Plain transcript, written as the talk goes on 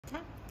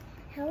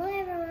Hello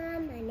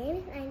everyone, my name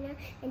is Aina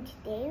and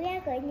today we are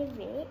going to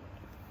read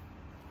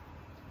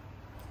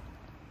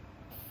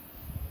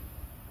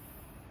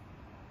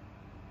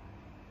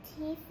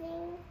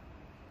Teasing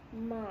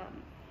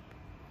Mom.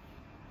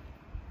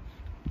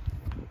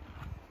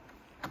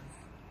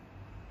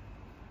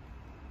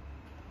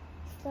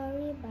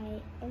 Story by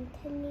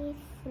Anthony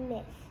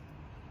Smith.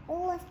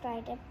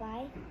 Illustrated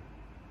by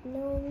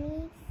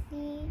Naomi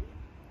C.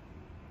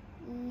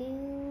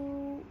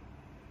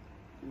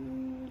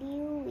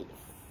 Lewis.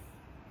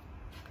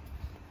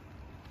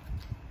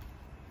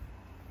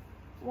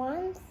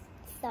 One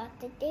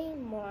Saturday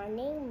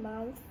morning,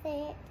 Mom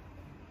said,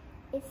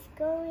 "It's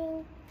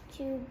going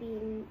to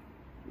be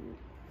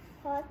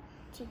hot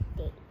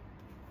today,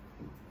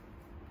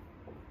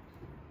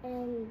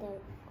 and the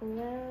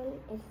ground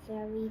is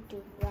very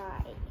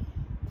dry.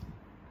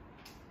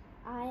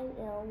 I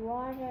will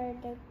water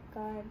the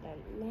garden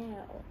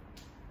now."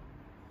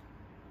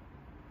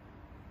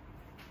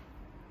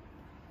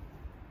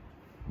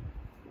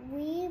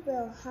 "We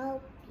will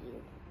help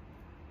you,"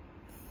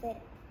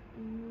 said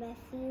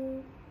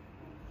Matthew,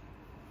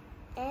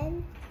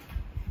 and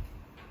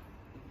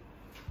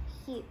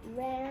he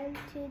ran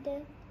to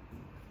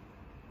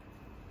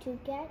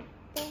get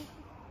the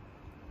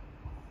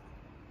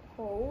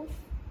hose.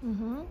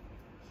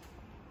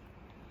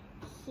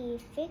 He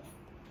fixed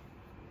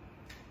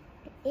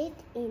it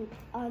in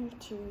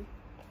onto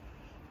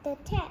the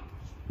tap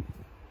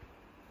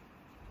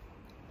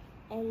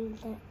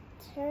and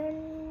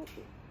turned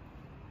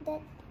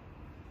it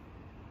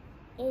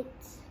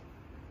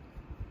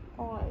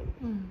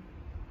on.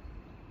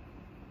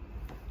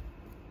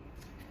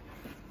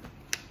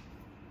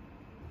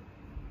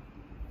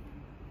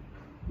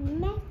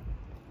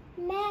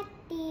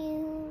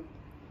 Matthew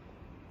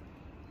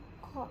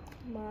called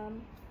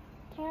Mom.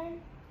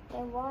 "Turn the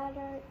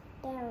water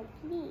down,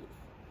 please.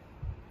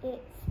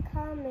 It's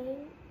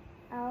coming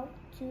out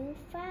too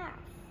fast."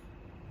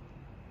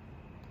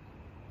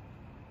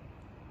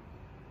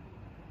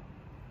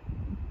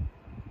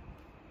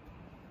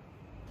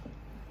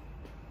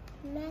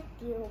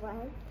 Matthew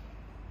went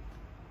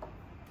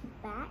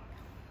back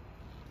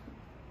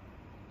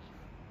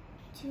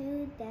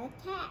to the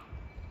tap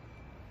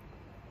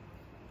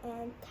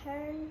and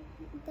turned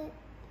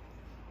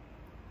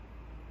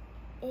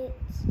it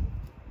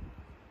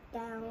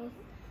down.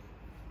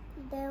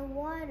 The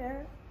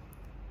water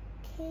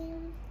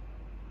came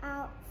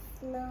out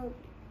slowly.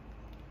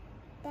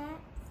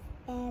 "That's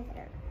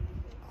better,"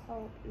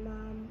 called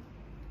Mom.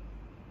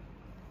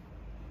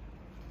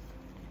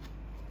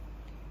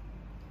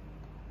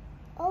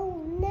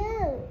 "Oh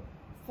no,"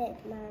 said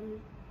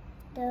Mom.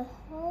 "The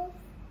hose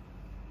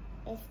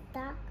is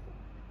stuck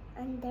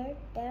under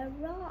the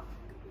rock."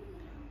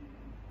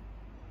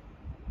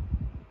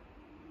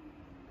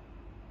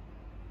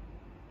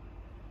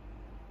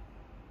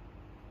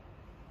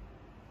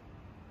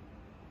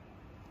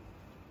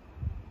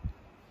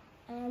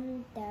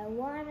 And the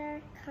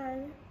water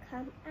can't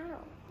come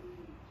out.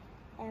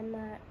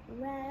 Emma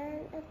ran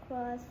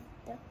across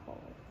the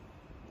hole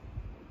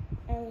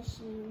and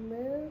she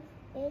moved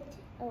it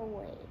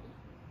away.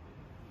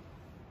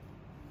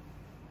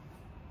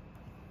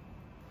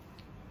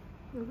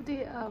 Moved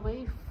it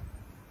away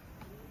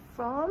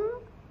from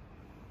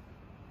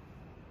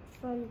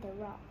the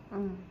rock.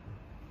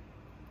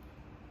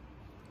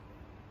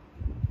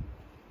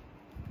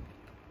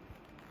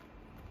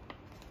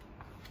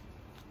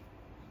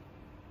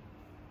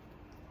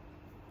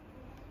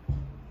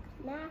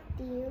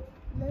 Matthew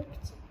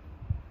looked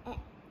at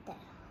the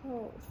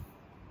hose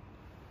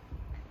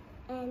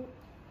and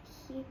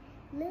he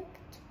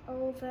looked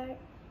over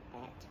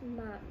at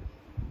Mom.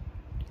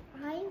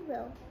 "I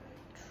will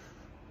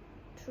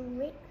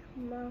trick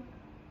Mom,"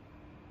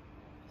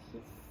 he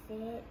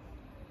said.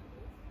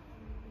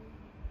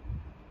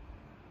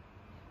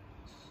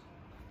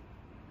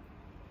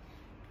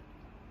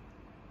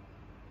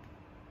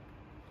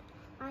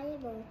 "I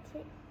will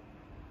trick."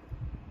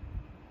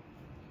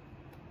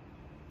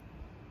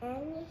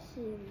 And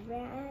he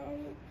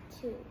ran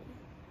to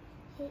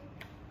hit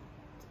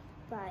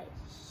by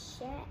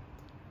shed.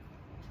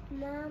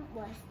 Mom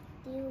was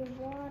still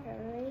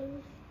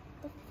watering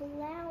the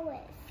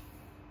flowers.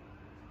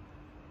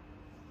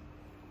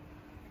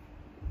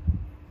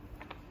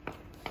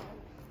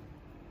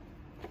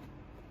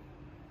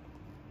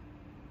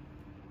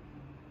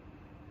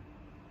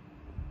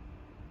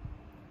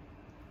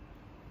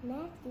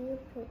 Matthew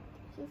put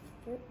his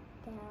foot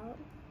down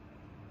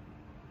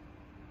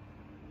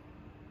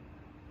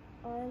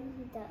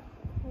on the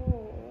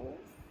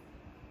hose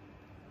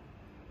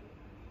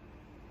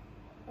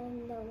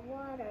and the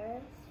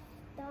water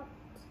stopped.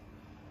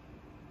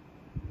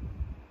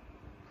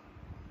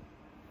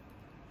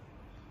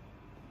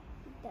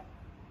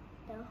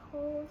 The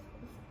hose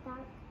is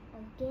stuck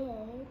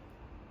again,"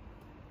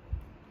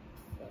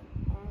 said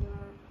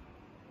Emma.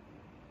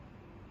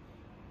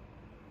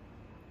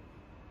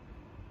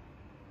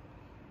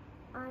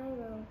 "I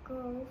will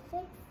go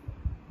fix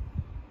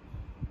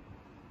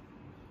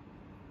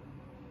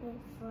it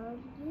for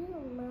you,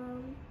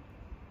 Mom."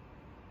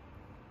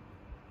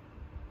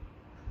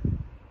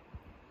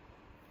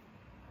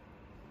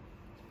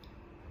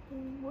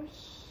 Whoosh.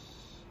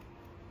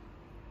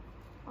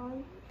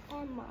 Aunt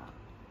Emma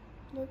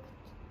looked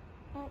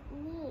at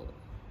me.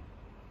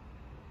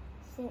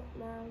 Said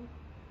Mom,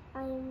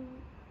 I'm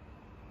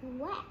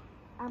wet.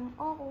 I'm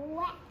all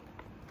wet.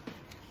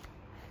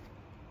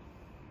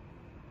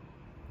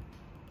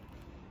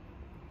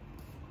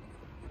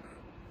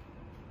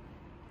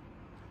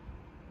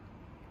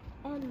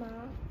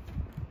 Emma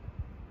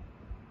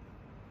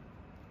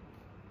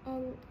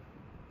and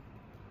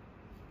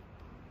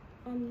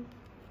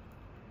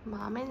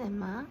Mom and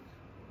Emma.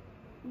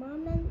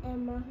 Mom and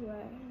Emma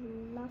were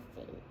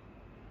laughing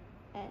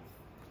as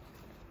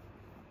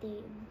they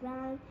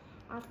ran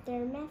after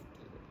Matthew.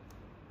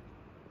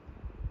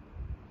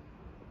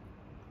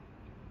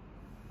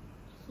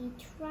 He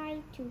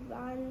tried to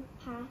run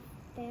past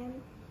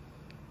them,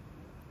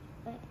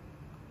 but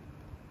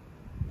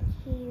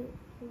he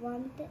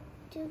wanted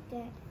to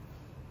get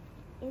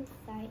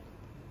inside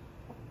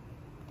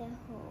the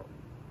whole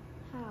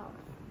house,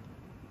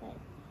 but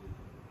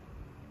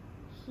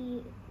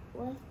he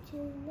was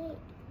too late.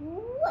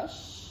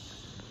 Whoosh!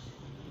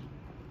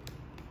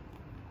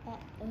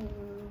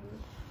 Uh-oh.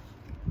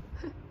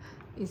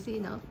 Is he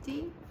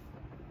naughty?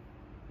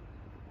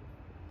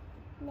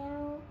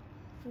 Now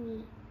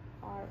we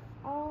are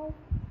all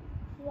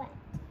wet,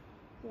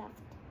 laughed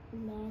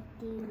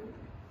Matthew.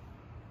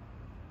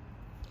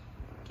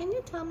 Can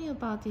you tell me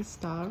about this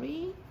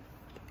story?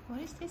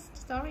 What is this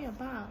story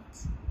about?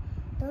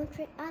 Don't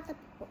trick other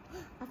people.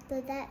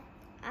 After that,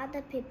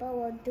 other people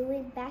will do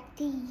it back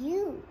to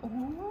you.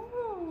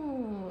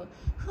 Oh,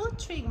 who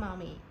tricked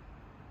Mommy?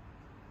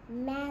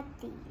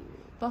 Matthew.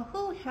 But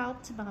who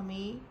helped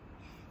Mommy?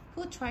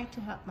 Who tried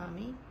to help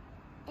Mommy?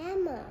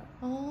 Emma.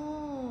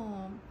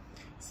 Oh,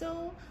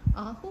 so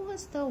who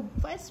was the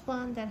first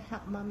one that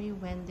helped Mommy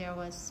when there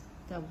was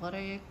the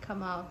water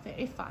come out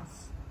very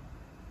fast?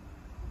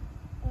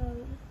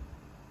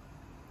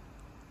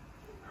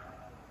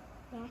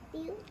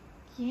 Matthew.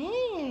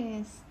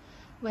 Yes.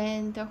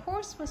 When the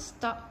horse was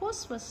stuck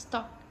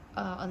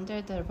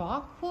under the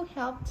rock, who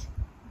helped?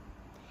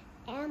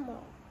 Emma.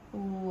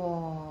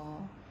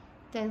 Whoa.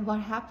 Then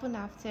what happened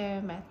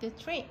after Matthew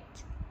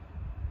tricked?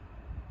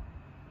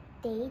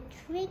 They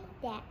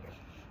tricked that.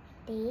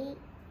 They.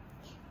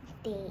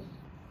 Who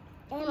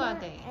Emma are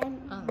they?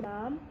 and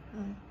Mom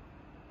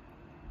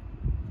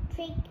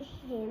tricked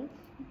him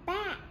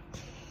back.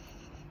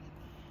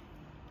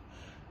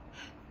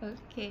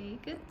 Okay,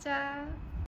 good job.